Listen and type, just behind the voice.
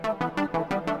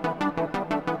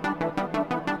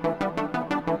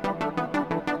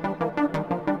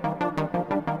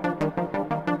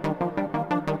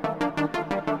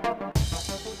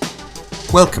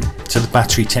Welcome to the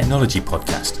Battery Technology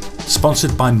Podcast,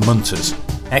 sponsored by Munters,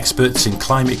 experts in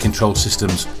climate control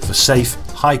systems for safe,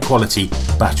 high-quality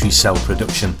battery cell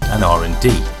production and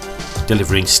R&D,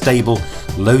 delivering stable,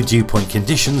 low dew point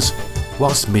conditions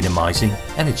whilst minimising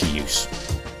energy use.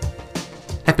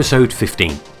 Episode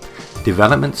 15,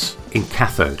 Developments in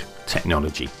Cathode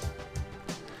Technology.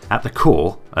 At the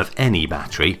core of any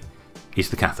battery is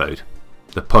the cathode,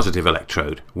 the positive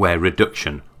electrode, where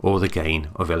reduction or the gain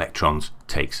of electrons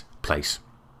takes place.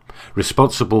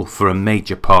 Responsible for a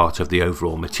major part of the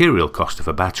overall material cost of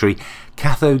a battery,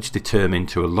 cathodes determine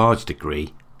to a large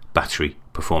degree battery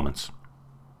performance.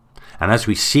 And as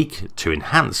we seek to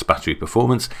enhance battery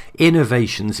performance,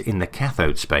 innovations in the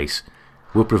cathode space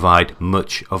will provide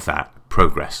much of that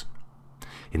progress.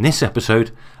 In this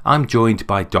episode, I'm joined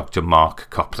by Dr. Mark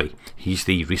Copley. He's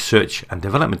the Research and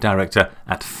Development Director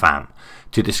at FAAM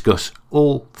to discuss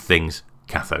all things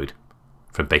cathode,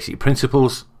 from basic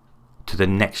principles to the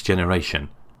next generation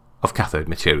of cathode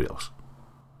materials.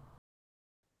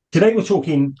 Today we're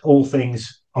talking all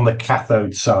things on the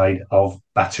cathode side of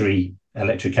battery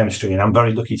electrochemistry, and I'm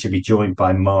very lucky to be joined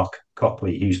by Mark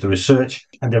Copley, who's the Research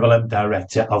and Development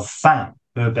Director of FAAM,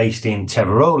 who are based in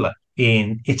Teverola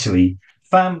in Italy.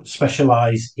 FAAM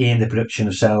specialise in the production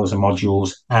of cells and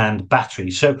modules and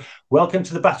batteries. So welcome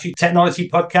to the Battery Technology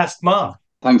Podcast, Mark.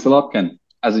 Thanks a lot, Ken.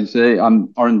 As you say,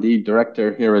 I'm R&D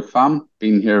Director here at FAAM,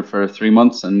 been here for 3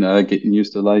 months and getting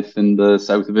used to life in the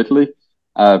south of Italy.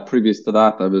 Previous to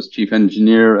that, I was Chief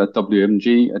Engineer at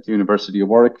WMG at the University of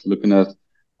Warwick, looking at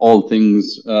all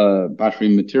things battery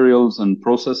materials and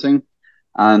processing.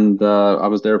 And I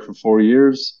was there for 4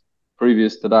 years.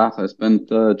 Previous to that, I spent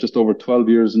just over 12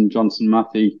 years in Johnson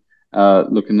Matthey,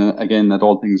 looking at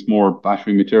all things more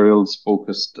battery materials,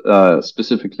 focused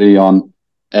specifically on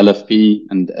LFP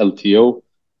and LTO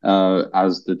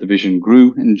as the division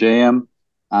grew in JM,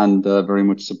 and very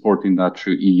much supporting that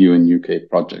through EU and UK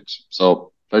projects.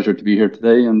 So pleasure to be here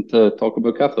today and to talk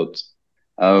about cathodes.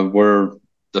 We're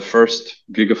the first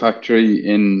gigafactory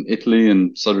in Italy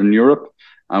and Southern Europe,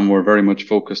 and we're very much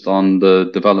focused on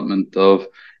the development of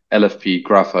LFP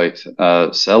graphite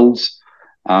cells.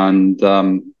 And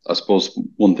I suppose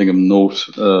one thing of note,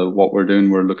 what we're doing,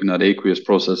 we're looking at aqueous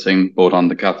processing, both on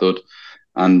the cathode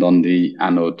and on the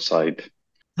anode side.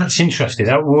 That's interesting.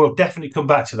 We'll definitely come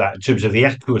back to that in terms of the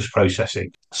aqueous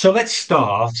processing. So let's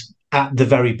start at the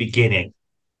very beginning.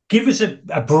 Give us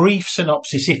a brief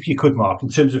synopsis, if you could, Mark, in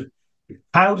terms of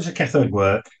how does a cathode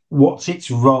work? What's its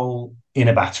role in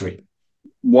a battery?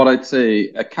 What I'd say,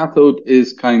 a cathode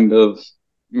is kind of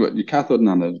your cathode and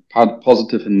anode,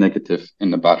 positive and negative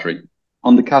in the battery.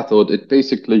 On the cathode, it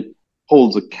basically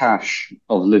holds a cache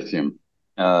of lithium.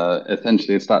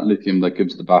 Essentially, it's that lithium that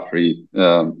gives the battery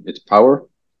its power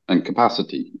and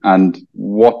capacity. And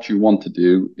what you want to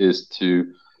do is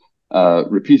to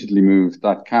repeatedly move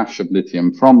that cache of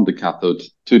lithium from the cathode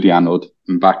to the anode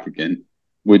and back again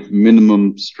with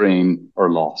minimum strain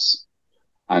or loss.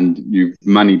 And you've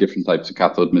many different types of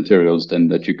cathode materials then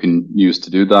that you can use to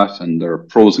do that. And there are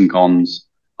pros and cons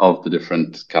of the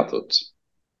different cathodes.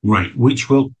 Right, which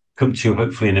we'll come to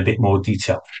hopefully in a bit more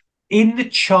detail. In the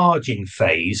charging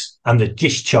phase and the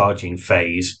discharging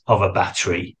phase of a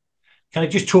battery, can you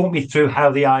just talk me through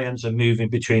how the ions are moving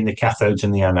between the cathodes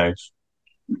and the anodes?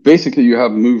 Basically, you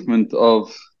have movement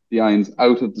of the ions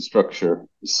out of the structure.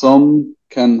 Some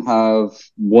can have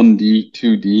 1D,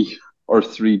 2D, or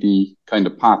 3D kind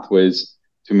of pathways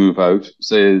to move out.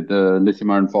 Say the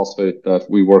lithium iron phosphate that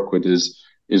we work with is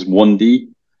 1D.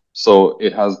 So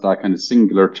it has that kind of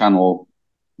singular channel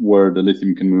where the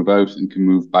lithium can move out and can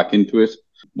move back into it,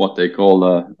 what they call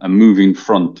a moving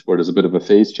front, where there's a bit of a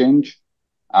phase change.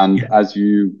 And as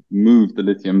you move the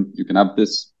lithium, you can have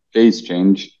this phase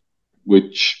change,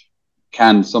 which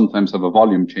can sometimes have a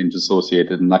volume change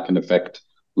associated, and that can affect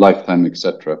lifetime,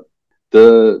 etc.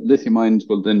 The lithium ions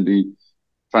will then be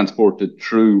transported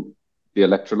through the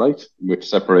electrolyte, which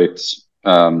separates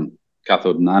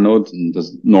cathode and anode, and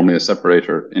there's normally a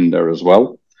separator in there as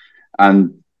well.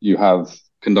 And you have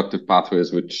conductive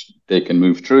pathways which they can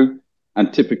move through.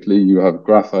 And typically you have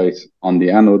graphite on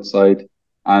the anode side,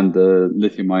 and the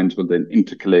lithium ions will then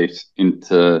intercalate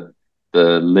into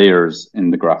the layers in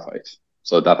the graphite.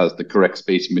 So that has the correct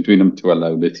spacing between them to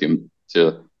allow lithium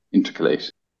to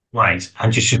intercalate. Right,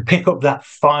 and just to pick up that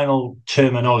final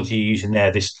terminology you're using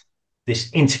there, this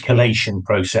intercalation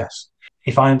process,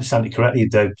 if I understand it correctly,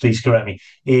 though, please correct me,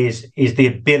 is the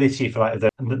ability, if you like,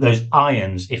 those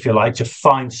ions, if you like, to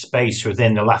find space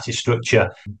within the lattice structure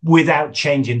without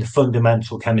changing the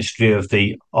fundamental chemistry of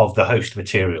the host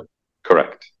material.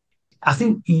 Correct. I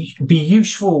think it'd be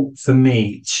useful for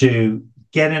me to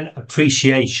get an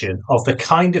appreciation of the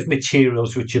kind of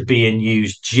materials which are being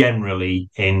used generally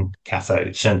in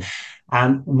cathodes,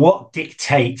 and what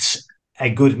dictates a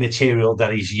good material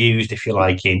that is used, if you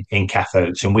like, in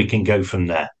cathodes, and we can go from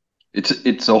there.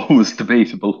 It's always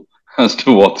debatable as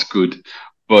to what's good,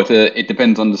 but it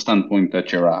depends on the standpoint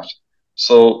that you're at.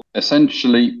 So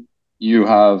essentially, you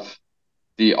have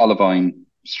the olivine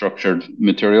structured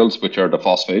materials, which are the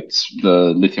phosphates,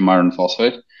 the lithium iron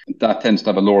phosphate. That tends to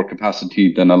have a lower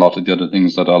capacity than a lot of the other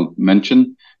things that I'll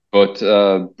mention, but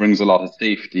brings a lot of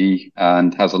safety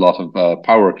and has a lot of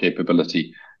power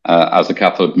capability as a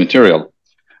cathode material.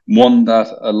 One that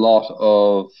a lot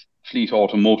of fleet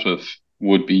automotive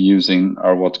would be using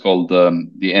are what's called the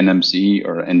NMC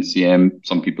or NCM.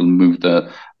 Some people move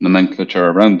the nomenclature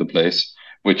around the place,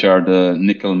 which are the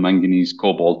nickel, manganese,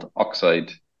 cobalt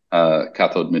oxide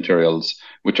cathode materials,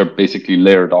 which are basically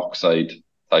layered oxide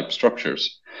type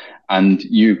structures. And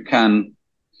you can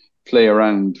play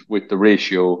around with the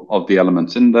ratio of the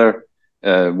elements in there.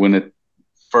 When it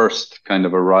first kind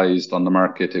of arose on the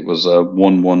market, it was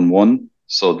 1-1-1.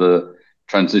 So the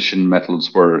transition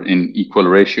metals were in equal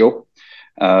ratio.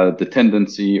 The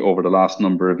tendency over the last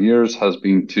number of years has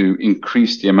been to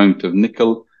increase the amount of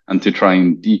nickel and to try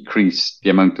and decrease the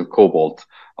amount of cobalt.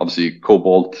 Obviously,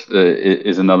 cobalt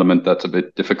is an element that's a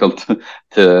bit difficult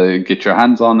to get your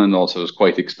hands on, and also is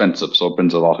quite expensive, so it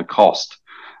brings a lot of cost.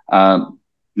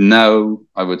 Now,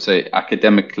 I would say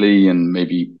academically, and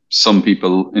maybe some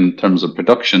people in terms of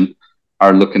production,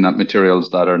 are looking at materials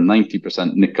that are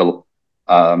 90% nickel,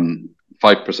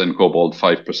 5% cobalt,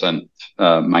 5%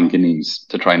 manganese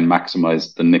to try and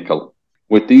maximize the nickel.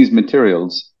 With these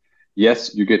materials,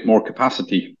 yes, you get more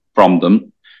capacity from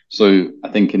them. So I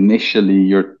think initially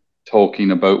you're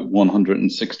talking about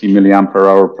 160 milliampere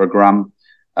hour per gram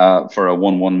for a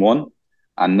 1-1-1.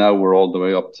 And now we're all the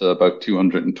way up to about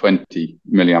 220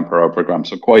 milliampere hour per gram.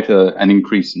 So quite an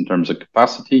increase in terms of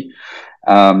capacity.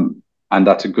 And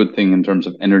that's a good thing in terms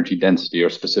of energy density or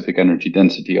specific energy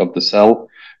density of the cell.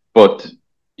 But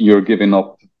you're giving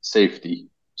up safety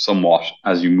somewhat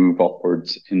as you move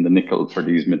upwards in the nickel for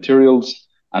these materials.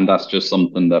 And that's just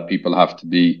something that people have to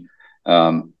be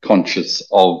conscious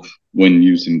of when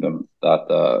using them, that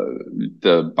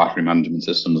the battery management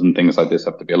systems and things like this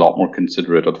have to be a lot more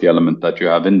considerate of the element that you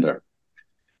have in there.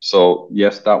 So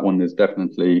yes, that one is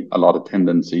definitely a lot of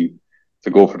tendency to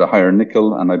go for the higher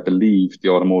nickel. And I believe the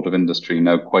automotive industry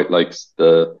now quite likes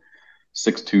the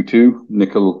 622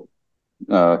 nickel,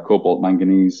 cobalt,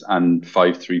 manganese, and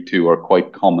 532 are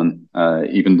quite common,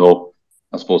 even though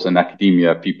I suppose in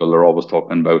academia, people are always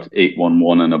talking about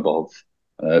 811 and above,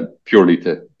 purely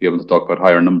to be able to talk about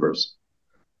higher numbers.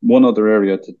 One other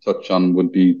area to touch on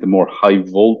would be the more high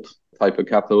volt type of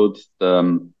cathode,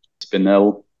 the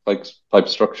spinel type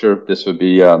structure. This would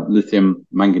be lithium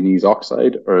manganese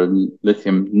oxide or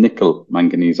lithium nickel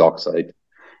manganese oxide.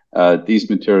 These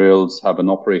materials have an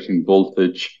operating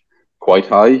voltage quite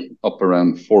high, up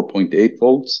around 4.8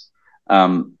 volts.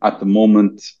 At the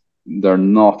moment, they're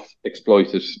not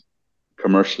exploited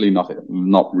commercially,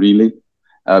 not really,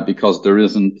 because there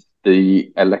isn't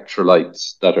the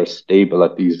electrolytes that are stable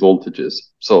at these voltages.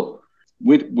 So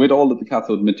with all of the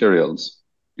cathode materials,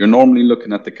 you're normally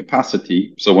looking at the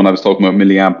capacity. So when I was talking about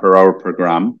milliampere hour per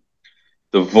gram,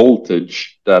 the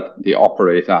voltage that they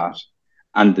operate at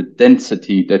and the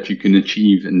density that you can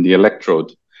achieve in the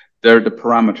electrode, they're the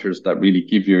parameters that really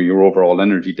give you your overall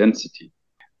energy density.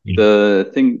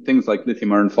 The things like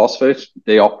lithium iron phosphate,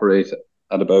 they operate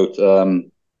at about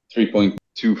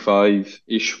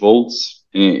 3.25-ish volts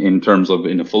in terms of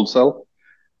in a full cell.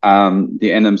 The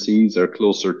NMCs are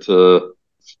closer to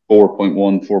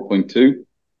 4.1, 4.2.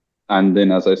 And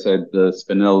then, as I said, the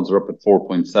spinels are up at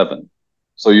 4.7.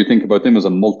 So you think about them as a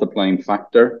multiplying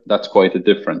factor, that's quite a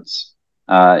difference.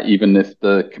 Even if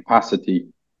the capacity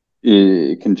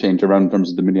can change around in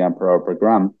terms of the milliampere hour per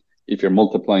gram, if you're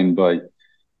multiplying by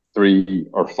 3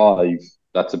 or 5,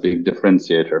 that's a big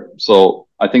differentiator. So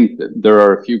I think that there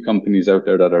are a few companies out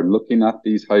there that are looking at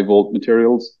these high volt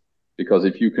materials, because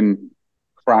if you can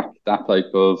crack that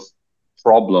type of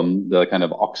problem, the kind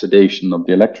of oxidation of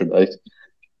the electrolyte,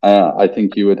 I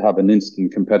think you would have an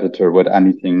instant competitor with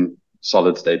anything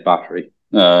solid state battery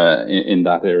in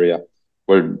that area,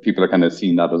 where people are kind of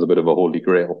seeing that as a bit of a holy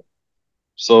grail.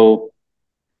 So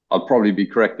I'll probably be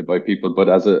corrected by people, but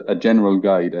as a general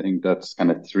guide, I think that's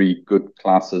kind of 3 good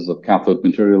classes of cathode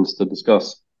materials to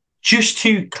discuss. Just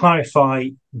to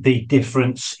clarify the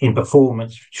difference in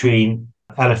performance between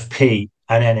LFP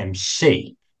and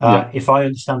NMC, if I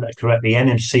understand that correctly,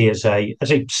 NMC has a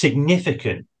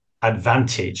significant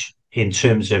advantage in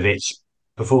terms of its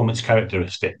performance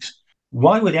characteristics.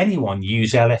 why would anyone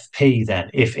use LFP then?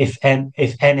 If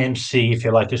NMC, if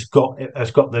you like, has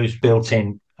got those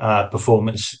built-in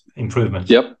performance improvements?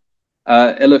 Yep.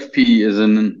 LFP is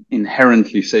an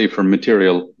inherently safer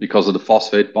material because of the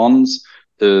phosphate bonds.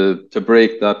 To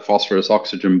break that phosphorus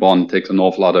oxygen bond takes an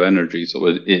awful lot of energy, so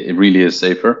it really is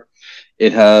safer.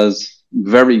 It has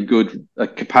very good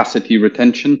capacity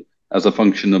retention as a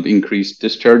function of increased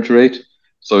discharge rate.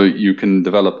 So you can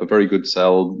develop a very good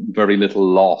cell, very little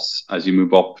loss as you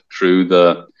move up through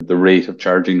the rate of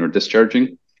charging or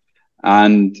discharging.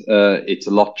 And it's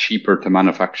a lot cheaper to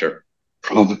manufacture,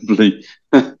 probably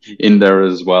in there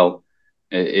as well.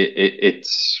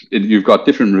 You've got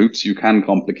different routes. You can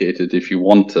complicate it if you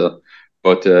want to,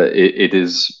 but it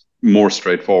is more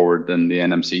straightforward than the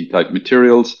NMC type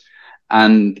materials.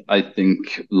 And I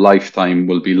think lifetime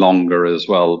will be longer as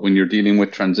well. When you're dealing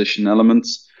with transition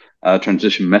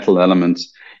metal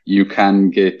elements, you can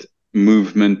get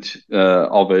movement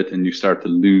of it and you start to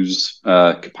lose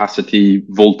capacity,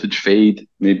 voltage fade,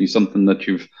 maybe something that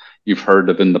you've heard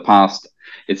of in the past.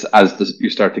 It's as you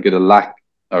start to get a lack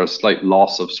or a slight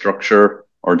loss of structure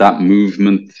or that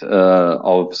movement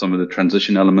of some of the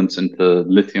transition elements into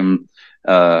lithium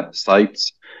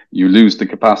sites, you lose the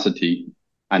capacity,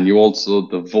 and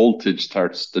the voltage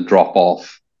starts to drop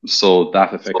off. So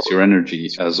that affects your energy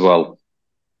as well.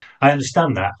 I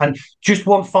understand that. And just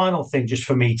one final thing, just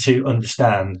for me to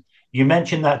understand, you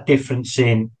mentioned that difference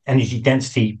in energy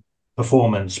density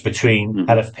performance between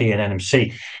LFP and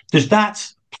NMC. Does that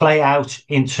play out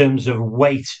in terms of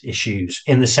weight issues,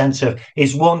 in the sense of,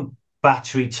 is one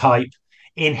battery type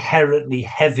inherently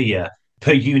heavier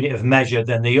per unit of measure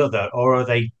than the other, or are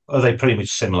they pretty much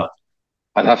similar?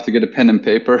 I'd have to get a pen and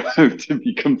paper to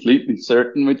be completely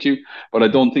certain with you, but I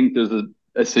don't think there's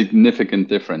a significant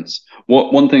difference.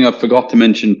 One thing I forgot to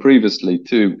mention previously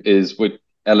too is with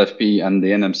LFP and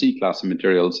the NMC class of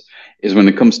materials is when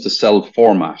it comes to cell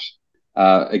format.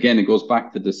 Again, it goes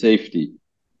back to the safety.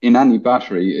 In any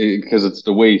battery, because it's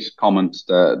the weight comment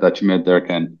that you made there,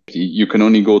 Ken, you can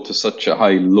only go to such a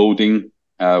high loading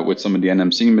with some of the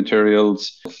NMC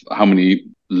materials, how many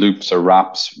loops or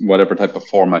wraps, whatever type of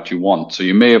format you want. So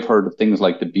you may have heard of things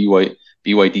like the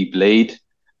BYD blade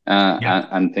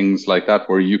and things like that,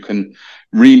 where you can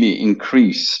really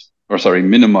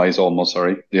minimize almost,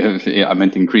 I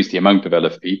meant increase the amount of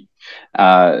LFP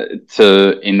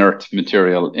to inert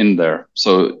material in there.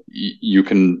 So you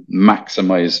can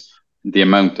maximize the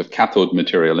amount of cathode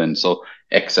material in. So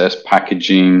excess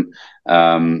packaging,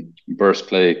 burst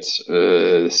plates,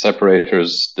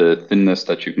 separators, the thinness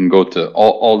that you can go to,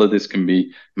 all of this can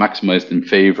be maximized in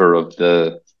favor of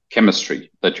the chemistry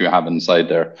that you have inside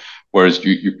there. Whereas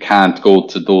you can't go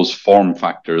to those form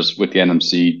factors with the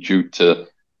NMC due to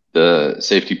the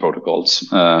safety protocols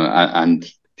and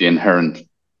the inherent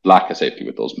lack of safety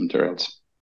with those materials.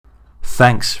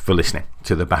 Thanks for listening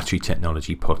to the Battery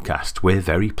Technology Podcast. We're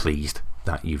very pleased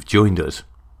that you've joined us.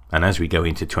 And as we go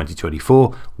into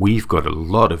 2024, we've got a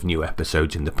lot of new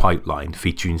episodes in the pipeline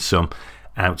featuring some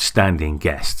outstanding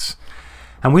guests.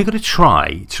 And we're going to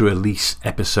try to release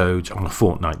episodes on a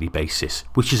fortnightly basis,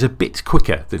 which is a bit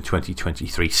quicker than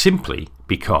 2023, simply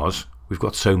because we've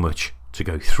got so much to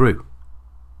go through.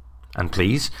 And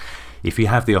please, if you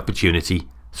have the opportunity,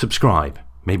 subscribe,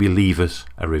 maybe leave us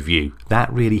a review.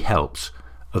 That really helps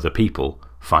other people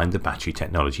find the Battery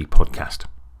Technology Podcast.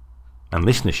 And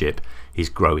listenership is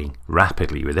growing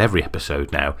rapidly with every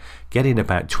episode now, getting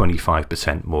about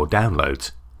 25% more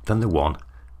downloads than the one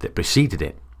that preceded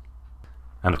it.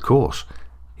 And of course,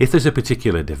 if there's a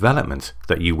particular development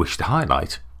that you wish to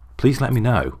highlight, please let me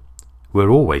know. We're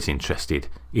always interested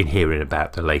in hearing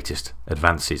about the latest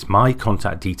advances. My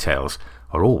contact details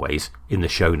are always in the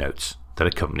show notes that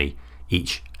accompany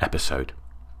each episode.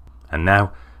 And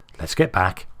now, let's get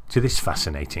back to this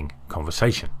fascinating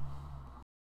conversation.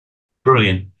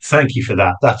 Brilliant. Thank you for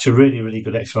that. That's a really, really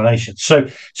good explanation. So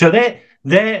they're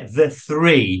the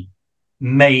three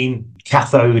main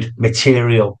cathode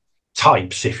material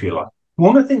types, if you like.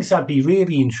 One of the things I'd be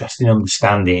really interested in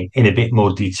understanding in a bit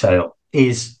more detail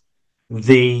is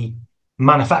the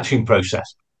manufacturing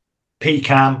process.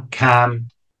 PCAM, CAM,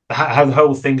 how the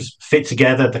whole things fit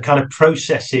together, the kind of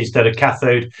processes that a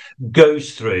cathode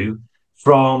goes through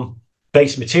from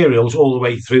base materials all the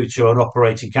way through to an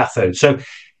operating cathode. So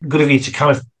good of you to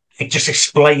kind of just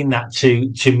explain that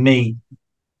to me,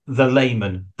 the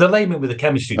layman with a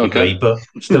chemistry degree, but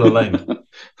still a layman.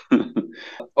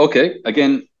 Okay,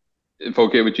 again, if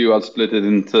okay with you, I'll split it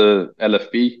into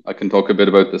LFP. I can talk a bit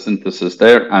about the synthesis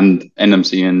there, and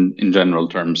NMC in general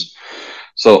terms.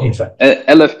 So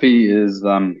LFP is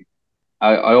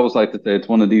I always like to say it's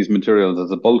one of these materials. As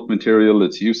a bulk material,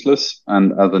 it's useless,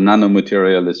 and as a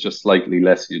nanomaterial, it's just slightly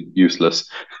less useless.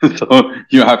 So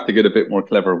you have to get a bit more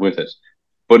clever with it.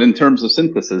 But in terms of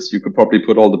synthesis, you could probably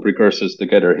put all the precursors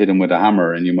together, hit them with a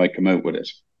hammer, and you might come out with it.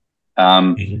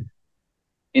 Mhm.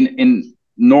 In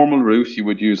normal route, you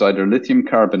would use either lithium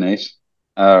carbonate,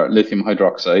 lithium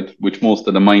hydroxide, which most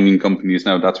of the mining companies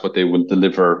now, that's what they will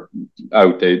deliver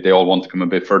out. They all want to come a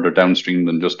bit further downstream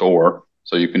than just ore,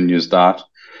 so you can use that.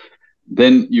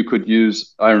 Then you could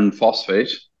use iron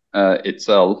phosphate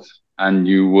itself, and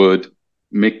you would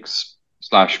mix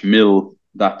slash mill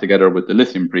that together with the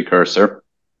lithium precursor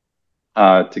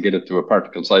to get it to a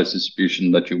particle size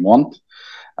distribution that you want.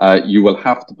 You will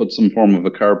have to put some form of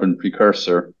a carbon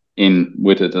precursor in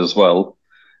with it as well.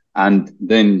 And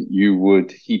then you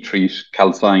would heat treat,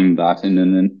 calcine that in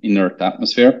an inert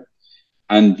atmosphere.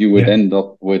 And you would end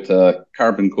up with a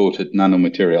carbon coated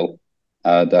nanomaterial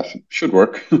that should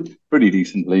work pretty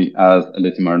decently as a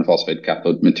lithium iron phosphate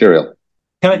cathode material.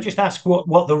 Can I just ask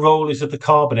what the role is of the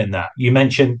carbon in that? You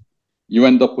mentioned you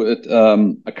end up with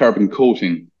a carbon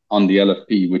coating on the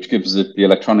LFP, which gives it the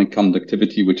electronic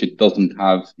conductivity, which it doesn't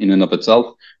have in and of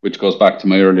itself, which goes back to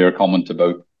my earlier comment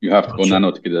about you have to go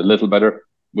nano to get it a little better.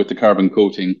 With the carbon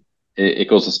coating, it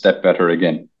goes a step better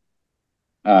again.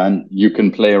 And you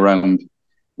can play around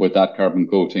with that carbon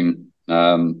coating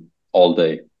all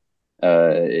day.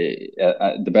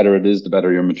 The better it is, the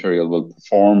better your material will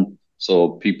perform.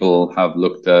 So people have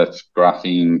looked at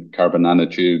graphene, carbon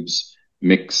nanotubes,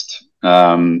 mixed.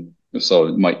 So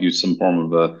it might use some form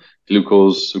of a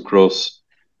glucose, sucrose,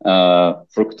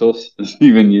 fructose is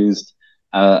even used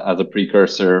as a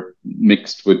precursor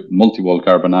mixed with multi-wall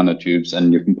carbon nanotubes,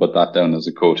 and you can put that down as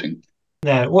a coating.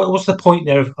 Now, what's the point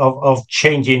there of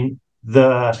changing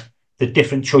the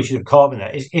different choices of carbon?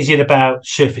 There is it about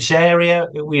surface area?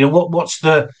 You know, what's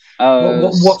the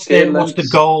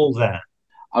goal there?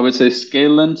 I would say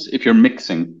scale length if you're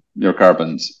mixing your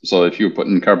carbons. So if you're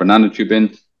putting carbon nanotube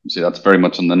in, you see that's very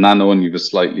much on the nano, and you have a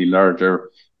slightly larger.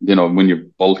 You know, when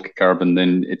you bulk carbon,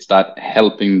 then it's that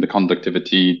helping the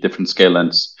conductivity, different scale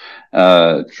lengths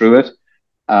through it.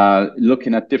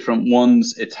 Looking at different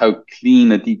ones, it's how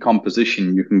clean a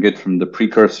decomposition you can get from the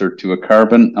precursor to a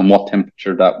carbon and what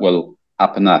temperature that will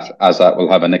happen at, as that will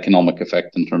have an economic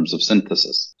effect in terms of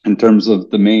synthesis. In terms of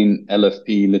the main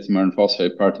LFP, lithium iron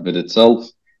phosphate part of it itself,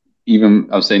 even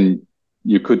I was saying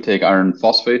you could take iron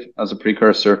phosphate as a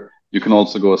precursor. You can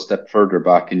also go a step further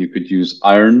back and you could use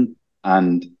iron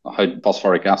and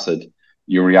phosphoric acid.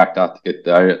 You react that to get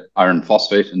the iron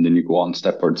phosphate, and then you go on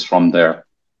stepwards from there.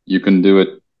 You can do it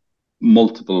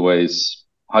multiple ways: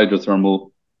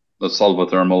 hydrothermal,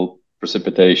 solvothermal,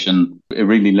 precipitation. It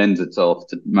really lends itself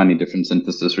to many different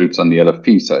synthesis routes on the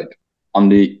LFP side. On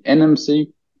the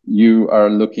NMC, you are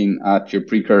looking at your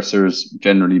precursors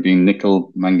generally being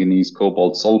nickel, manganese,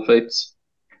 cobalt sulfates.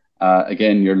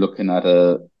 Again, you're looking at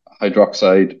a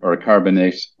hydroxide or a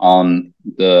carbonate on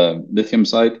the lithium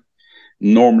side.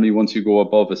 Normally, once you go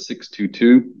above a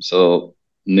 622, so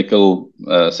nickel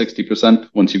 60%,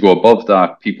 once you go above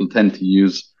that, people tend to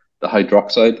use the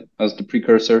hydroxide as the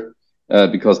precursor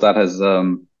because that has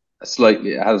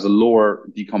it has a lower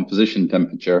decomposition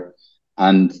temperature.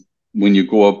 And when you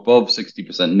go above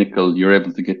 60% nickel, you're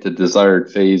able to get the desired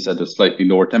phase at a slightly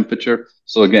lower temperature.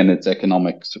 So again, it's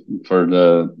economics for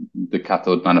the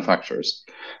cathode manufacturers.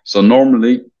 So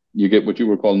normally you get what you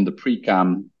were calling the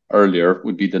pre-CAM earlier,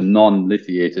 would be the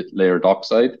non-lithiated layered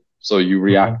oxide. So you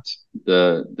react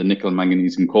the nickel,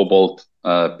 manganese, and cobalt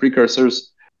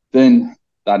precursors. Then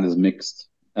that is mixed,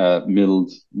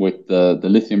 milled with the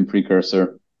lithium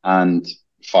precursor and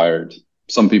fired.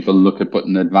 Some people look at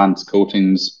putting advanced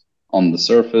coatings on the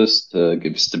surface to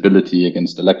give stability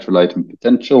against electrolyte and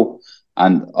potential.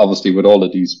 And obviously with all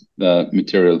of these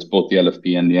materials, both the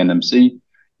LFP and the NMC,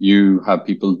 you have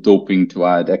people doping to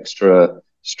add extra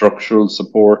structural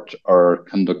support or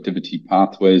conductivity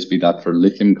pathways, be that for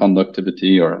lithium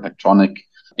conductivity or electronic,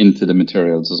 into the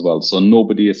materials as well. So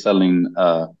nobody is selling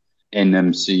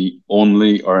NMC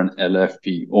only or an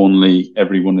LFP only.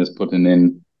 Everyone is putting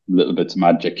in little bits of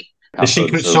magic. The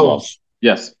secret sauce.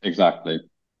 Yes, exactly.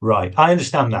 Right, I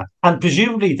understand that. And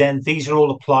presumably then these are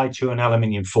all applied to an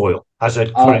aluminium foil as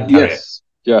a current carrier.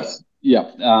 Yes,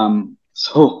 yeah.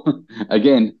 So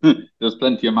again, there's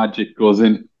plenty of magic goes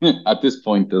in at this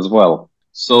point as well.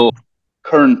 So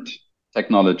current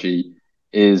technology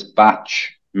is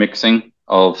batch mixing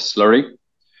of slurry.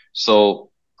 So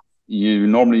you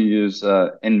normally use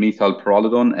N-methyl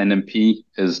pyrrolidone. NMP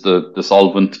is the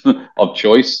solvent of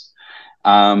choice.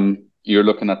 You're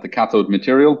looking at the cathode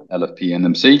material, LFP,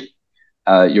 NMC.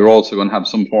 You're also going to have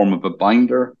some form of a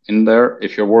binder in there.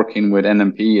 If you're working with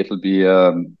NMP, it'll be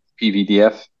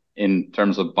PVDF in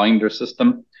terms of binder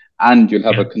system, and you'll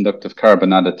have a conductive carbon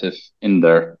additive in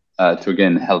there to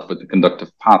again help with the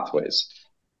conductive pathways.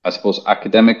 I suppose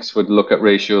academics would look at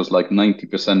ratios like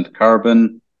 90%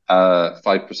 carbon,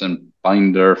 5%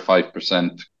 binder,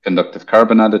 5% conductive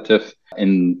carbon additive.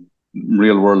 In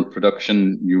real world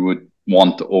production, you would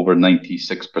want over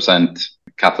 96%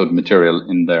 cathode material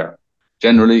in there.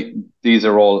 Generally, these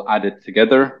are all added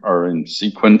together or in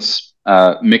sequence,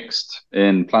 mixed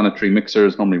in planetary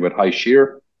mixers, normally with high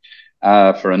shear,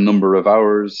 for a number of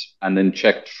hours, and then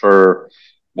checked for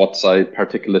what size,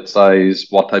 particulate size,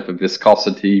 what type of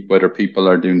viscosity, whether people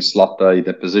are doing slot die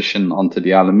deposition onto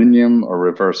the aluminium or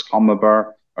reverse comma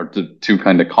bar, are the two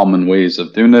kind of common ways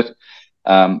of doing it.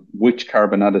 Which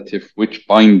carbon additive, which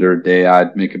binder they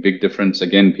add make a big difference.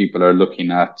 Again, people are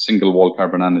looking at single wall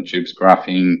carbon nanotubes,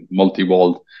 graphene,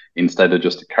 multi-walled, instead of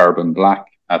just a carbon black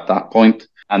at that point.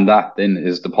 And that then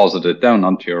is deposited down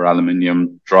onto your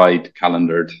aluminium, dried,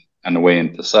 calendared, and away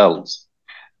into cells.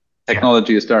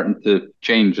 Technology is starting to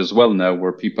change as well now,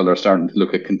 where people are starting to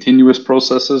look at continuous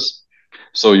processes.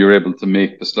 So you're able to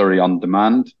make the slurry on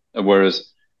demand,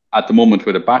 whereas at the moment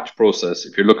with a batch process,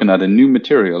 if you're looking at a new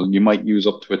material, you might use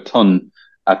up to a ton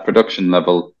at production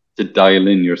level to dial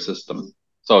in your system.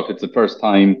 So if it's the first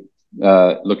time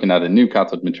looking at a new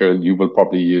cathode material, you will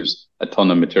probably use a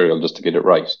ton of material just to get it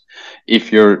right.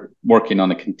 If you're working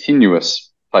on a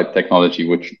continuous type technology,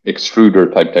 which extruder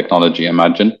type technology,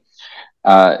 imagine,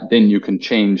 then you can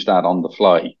change that on the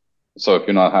fly. So if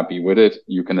you're not happy with it,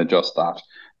 you can adjust that.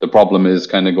 The problem is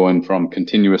kind of going from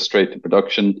continuous straight to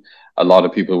production. A lot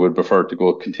of people would prefer to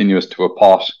go continuous to a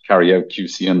pot, carry out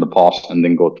QC in the pot, and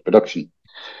then go to production.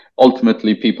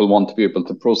 Ultimately, people want to be able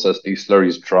to process these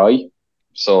slurries dry.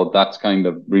 So that's kind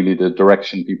of really the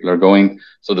direction people are going.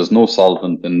 So there's no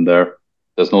solvent in there.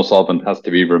 There's no solvent has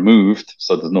to be removed.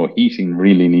 So there's no heating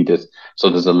really needed. So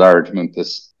there's a large amount of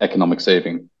this economic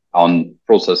saving on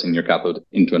processing your cathode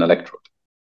into an electrode.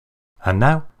 And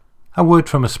now, a word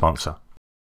from a sponsor.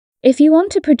 If you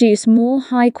want to produce more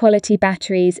high-quality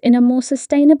batteries in a more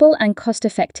sustainable and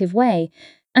cost-effective way,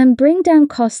 and bring down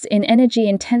costs in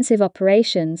energy-intensive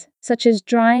operations, such as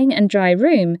drying and dry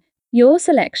room, your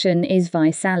selection is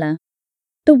Vaisala,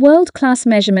 the world-class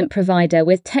measurement provider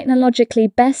with technologically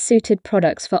best-suited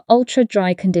products for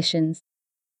ultra-dry conditions.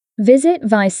 Visit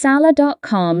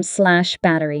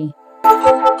vaisala.com/battery.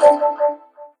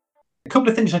 A couple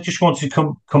of things I just wanted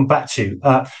to come back to.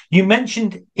 You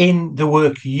mentioned in the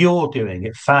work you're doing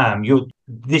at FAAM,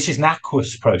 this is an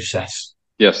aqueous process.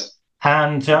 Yes.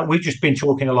 And we've just been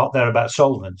talking a lot there about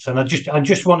solvents, and I just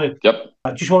want to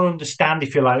understand,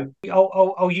 if you like,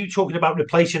 are you talking about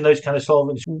replacing those kind of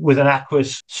solvents with an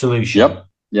aqueous solution? Yep.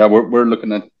 Yeah, we're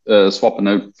looking at swapping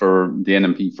out for the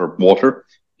NMP for water,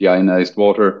 the ionized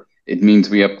water. It means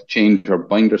we have to change our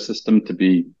binder system to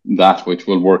be that which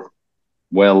will work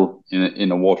well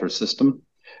in a water system.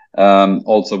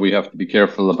 Also, we have to be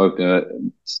careful about the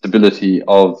stability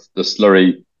of the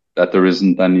slurry, that there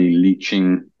isn't any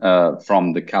leaching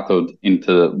from the cathode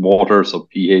into water. So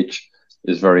pH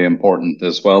is very important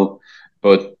as well.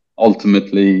 But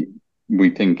ultimately, we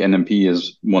think NMP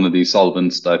is one of these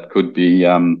solvents that could be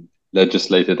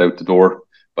legislated out the door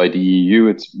by the EU.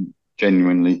 It's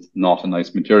genuinely not a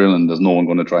nice material, and there's no one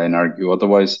going to try and argue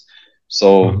otherwise.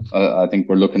 So I think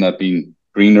we're looking at being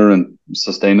greener and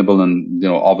sustainable, and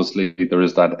obviously there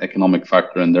is that economic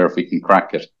factor in there if we can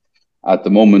crack it. At the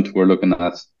moment, we're looking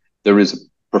at there is a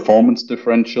performance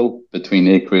differential between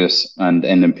aqueous and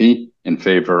NMP in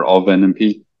favor of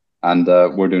NMP, and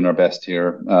we're doing our best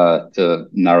here to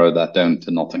narrow that down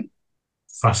to nothing.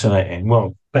 Fascinating.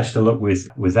 Well, best of luck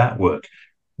with that work.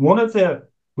 One of the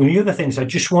other things I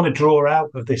just want to draw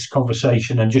out of this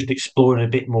conversation and just explore in a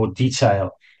bit more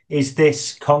detail is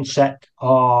this concept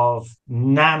of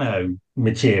nano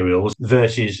materials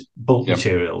versus bulk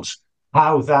materials,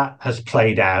 how that has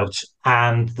played out,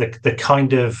 and the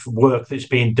kind of work that's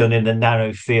being done in the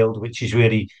nano field, which is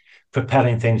really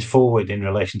propelling things forward in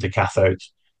relation to cathodes.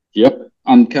 Yep.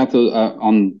 On cathode,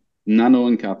 on nano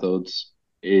and cathodes,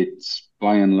 it's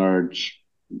by and large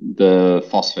the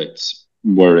phosphates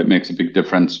where it makes a big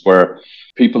difference, where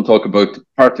people talk about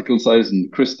particle size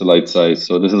and crystallite size.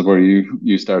 So this is where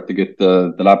you start to get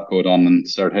the lab coat on and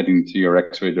start heading to your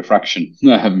X-ray diffraction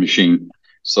machine.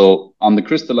 So on the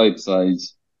crystallite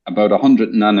size, about 100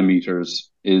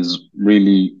 nanometers is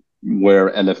really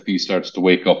where LFP starts to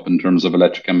wake up in terms of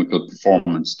electrochemical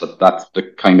performance. That's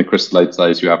the kind of crystallite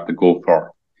size you have to go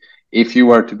for. If you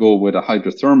were to go with a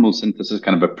hydrothermal synthesis,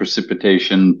 kind of a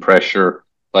precipitation, pressure,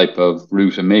 type of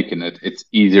route of making it, it's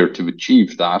easier to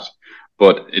achieve that,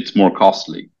 but it's more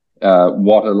costly.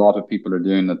 What a lot of people are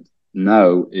doing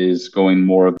now is going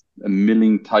more of a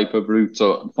milling type of route.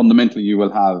 So fundamentally, you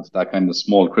will have that kind of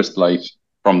small crystallite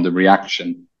from the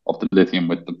reaction of the lithium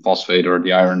with the phosphate or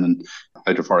the iron and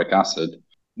hydrofluoric acid.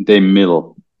 They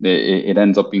mill. It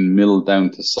ends up being milled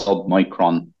down to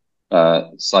sub-micron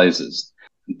sizes.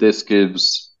 This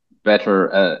gives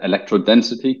better electrode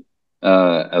density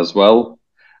as well.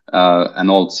 And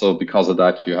also because of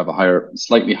that, you have a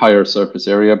slightly higher surface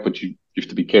area, but you have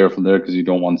to be careful there because you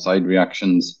don't want side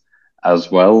reactions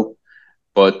as well.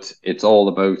 But it's all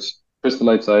about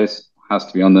crystallite size, has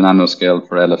to be on the nanoscale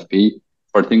for LFP.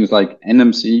 For things like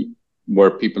NMC,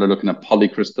 where people are looking at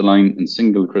polycrystalline and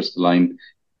single crystalline,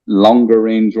 longer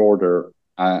range order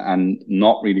and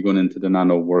not really going into the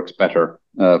nano works better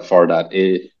for that.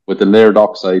 With the layered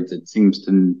oxides, it seems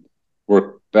to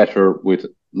work better with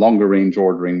longer range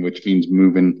ordering, which means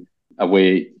moving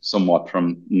away somewhat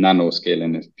from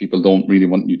nanoscaling. People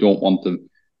you don't want to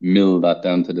mill that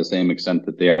down to the same extent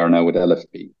that they are now with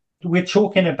LFP. We're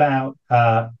talking about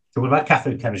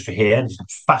cathode chemistry here, and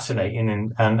it's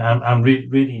fascinating, and I'm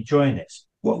really enjoying this.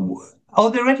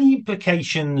 Are there any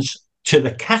implications to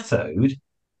the cathode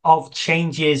of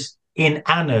changes in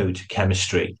anode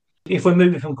chemistry? If we're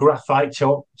moving from graphite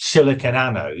to silicon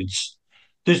anodes,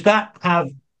 does that have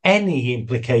any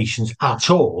implications at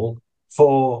all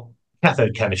for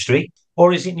cathode chemistry,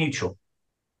 or is it neutral?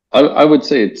 I would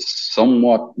say it's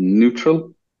somewhat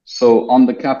neutral. So on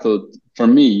the cathode, for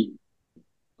me,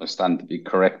 I stand to be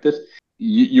corrected.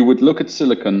 You would look at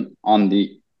silicon on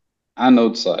the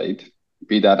anode side,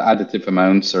 be that additive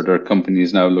amounts, or there are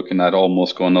companies now looking at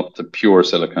almost going up to pure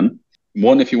silicon.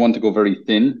 One, if you want to go very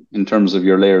thin in terms of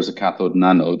your layers of cathode and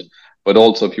anode, but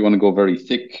also if you want to go very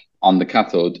thick on the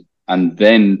cathode, and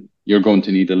then you're going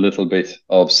to need a little bit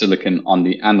of silicon on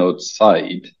the anode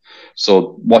side.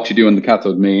 So what you do on the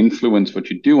cathode may influence what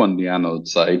you do on the anode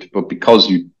side, but because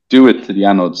you do it to the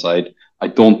anode side, I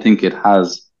don't think it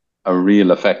has a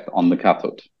real effect on the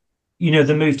cathode.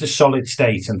 The move to solid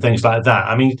state and things like that.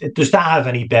 I mean, does that have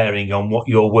any bearing on what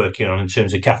you're working on in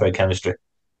terms of cathode chemistry?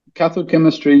 Cathode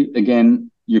chemistry,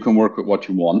 again, you can work with what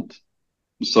you want.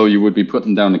 So you would be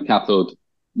putting down a cathode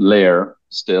layer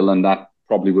still, and that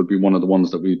probably would be one of the ones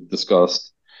that we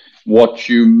discussed. What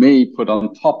you may put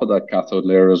on top of that cathode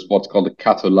layer is what's called a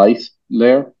catholyte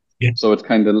layer. Yeah. So it's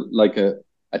kind of like a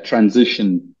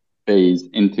transition phase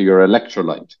into your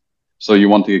electrolyte. So you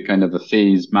want to get kind of a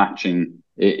phase matching.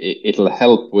 It'll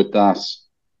help with that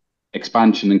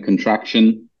expansion and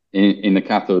contraction in the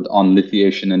cathode on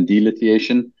lithiation and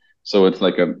delithiation. So it's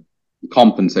like a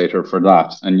compensator for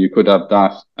that. And you could have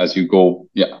that as you go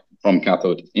from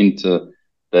cathode into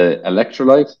the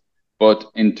electrolyte. But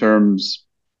in terms,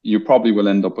 you probably will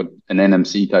end up with an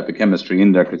NMC type of chemistry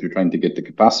in there because you're trying to get the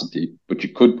capacity, but you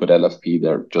could put LFP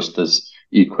there just as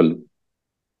equally.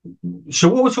 So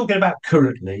what we're talking about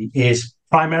currently is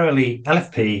primarily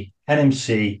LFP,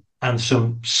 NMC, and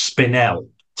some spinel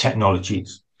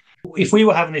technologies. If we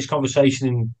were having this conversation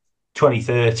in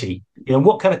 2030,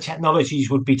 what kind of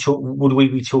technologies would we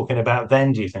be talking about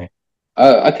then, do you think?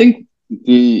 I think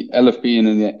the LFP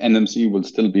and the NMC will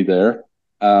still be there.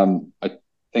 I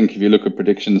think if you look at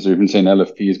predictions, they're even saying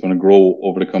LFP is going to grow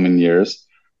over the coming years.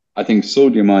 I think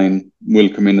sodium ion will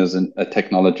come in as a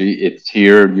technology. It's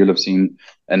here. You'll have seen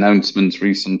announcements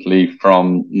recently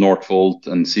from Northvolt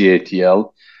and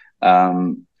CATL.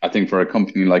 I think for a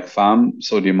company like FAAM,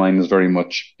 sodium ion is very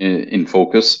much in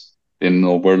focus.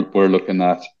 We're looking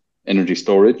at energy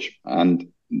storage, and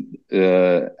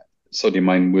sodium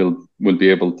ion will be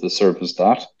able to service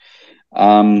that.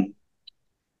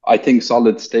 I think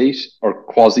solid state or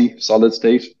quasi solid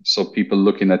state, so people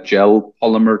looking at gel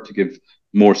polymer to give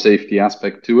more safety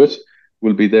aspect to it,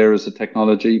 will be there as a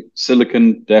technology.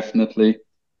 Silicon, definitely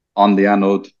on the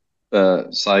anode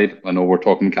side. I know we're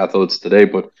talking cathodes today,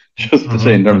 but just to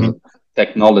say in terms of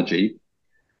technology.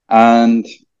 And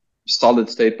solid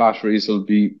state batteries will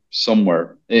be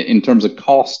somewhere. In terms of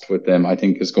cost with them, I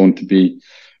think is going to be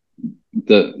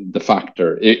the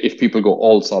factor. If people go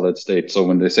all solid state, so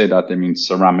when they say that, they mean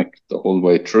ceramic the whole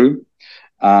way through.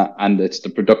 And it's the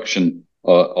production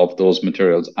of those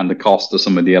materials and the cost of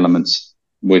some of the elements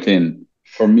within.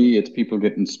 For me, it's people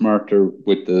getting smarter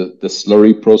with the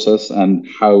slurry process and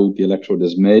how the electrode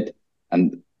is made,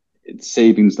 and it's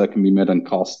savings that can be made on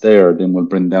cost there, then will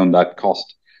bring down that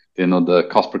cost. The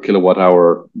cost per kilowatt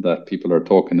hour that people are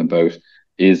talking about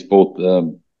is both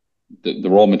the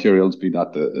raw materials, be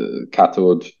that the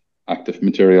cathode, active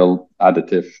material,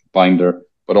 additive, binder,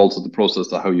 but also the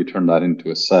process of how you turn that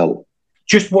into a cell.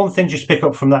 Just one thing, just pick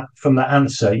up from that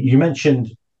answer. You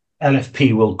mentioned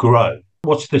LFP will grow.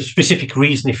 What's the specific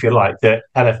reason, if you like, that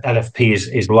LFP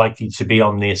is likely to be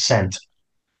on the ascent?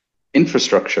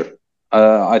 Infrastructure.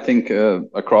 I think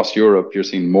across Europe, you're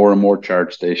seeing more and more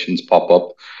charge stations pop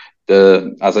up.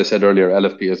 As I said earlier,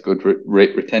 LFP has good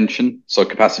rate retention, so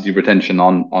capacity retention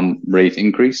on rate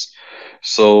increase.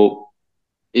 So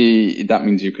that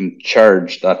means you can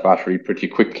charge that battery pretty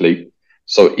quickly.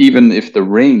 So even if the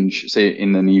range, say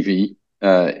in an EV,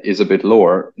 is a bit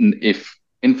lower, if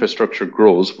infrastructure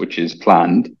grows, which is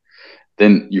planned,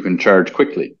 then you can charge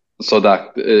quickly. So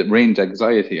that range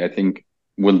anxiety, I think,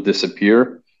 will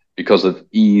disappear because of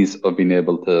ease of being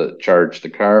able to charge the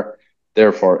car.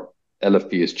 Therefore,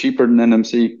 LFP is cheaper than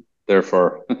NMC.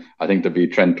 Therefore, I think there'll be a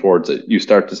trend towards it. You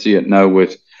start to see it now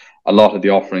with a lot of the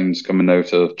offerings coming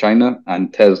out of China,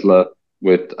 and Tesla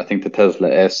with, I think the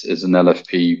Tesla S is an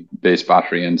LFP based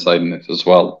battery inside in it as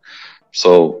well.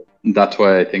 So that's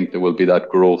why I think there will be that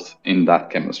growth in that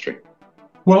chemistry.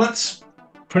 Well, that's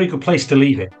a pretty good place to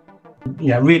leave it.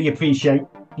 Yeah, really appreciate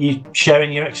you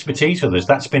sharing your expertise with us.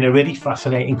 That's been a really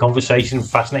fascinating conversation,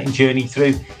 fascinating journey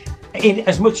through, in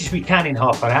as much as we can in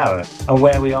half an hour, and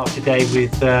where we are today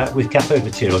with cathode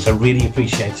materials. I really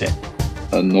appreciate it.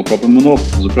 No problem at all.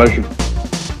 It was a pleasure.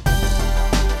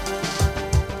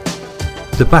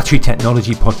 The Battery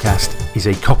Technology Podcast is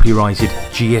a copyrighted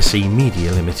GSE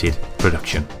Media Limited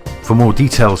production. For more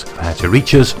details of how to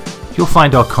reach us, you'll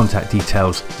find our contact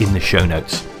details in the show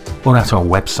notes or at our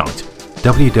website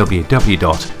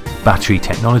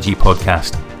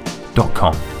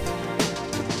www.batterytechnologypodcast.com.